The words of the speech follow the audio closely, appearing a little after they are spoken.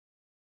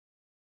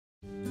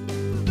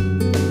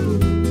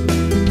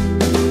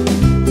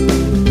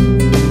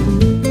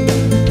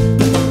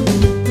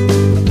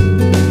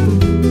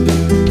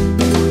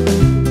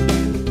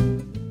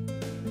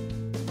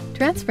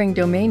Transferring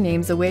domain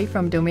names away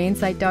from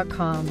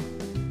domainsite.com.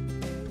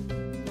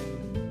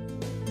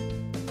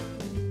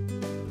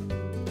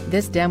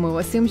 This demo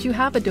assumes you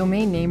have a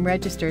domain name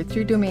registered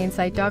through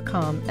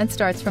domainsite.com and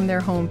starts from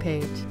their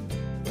homepage.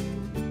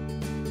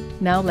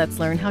 Now let's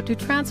learn how to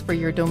transfer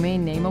your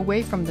domain name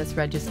away from this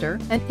register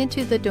and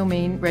into the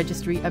domain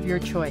registry of your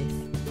choice.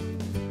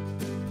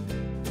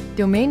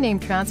 Domain name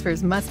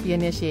transfers must be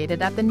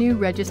initiated at the new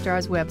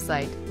registrar's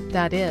website.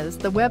 That is,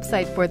 the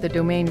website for the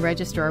domain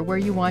registrar where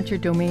you want your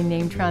domain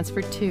name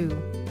transferred to.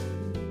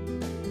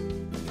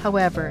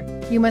 However,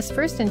 you must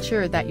first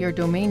ensure that your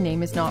domain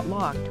name is not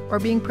locked or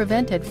being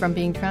prevented from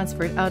being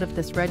transferred out of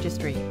this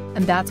registry,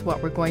 and that's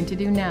what we're going to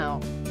do now.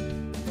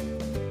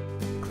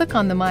 Click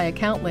on the My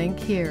Account link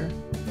here.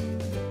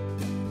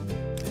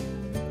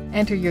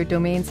 Enter your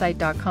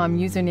domainsite.com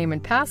username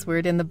and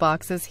password in the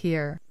boxes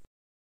here.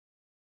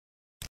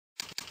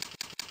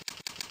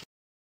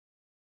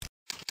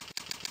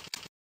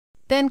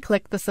 Then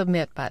click the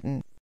Submit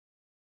button.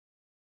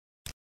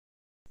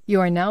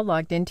 You are now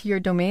logged into your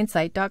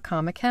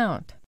domainsite.com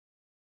account.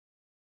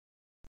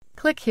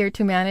 Click here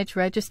to manage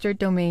registered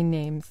domain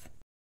names.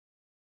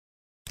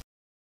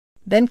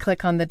 Then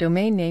click on the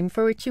domain name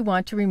for which you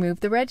want to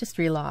remove the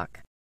registry lock.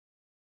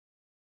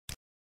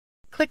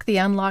 Click the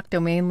Unlock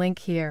Domain link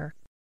here.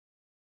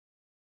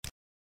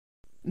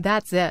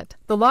 That's it.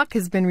 The lock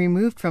has been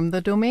removed from the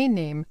domain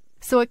name,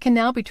 so it can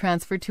now be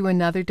transferred to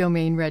another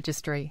domain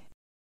registry.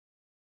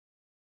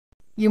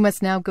 You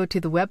must now go to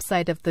the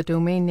website of the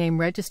domain name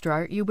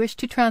registrar you wish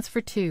to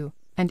transfer to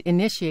and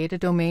initiate a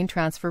domain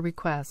transfer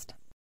request.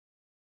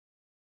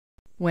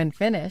 When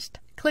finished,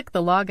 click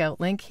the Logout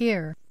link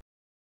here.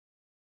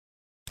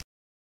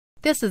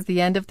 This is the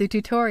end of the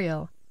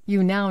tutorial.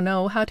 You now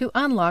know how to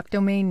unlock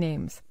domain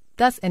names,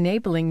 thus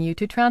enabling you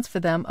to transfer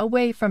them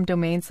away from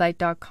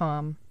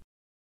domainsite.com.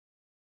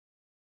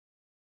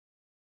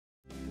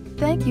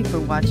 Thank you for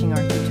watching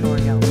our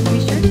tutorial. Be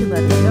sure to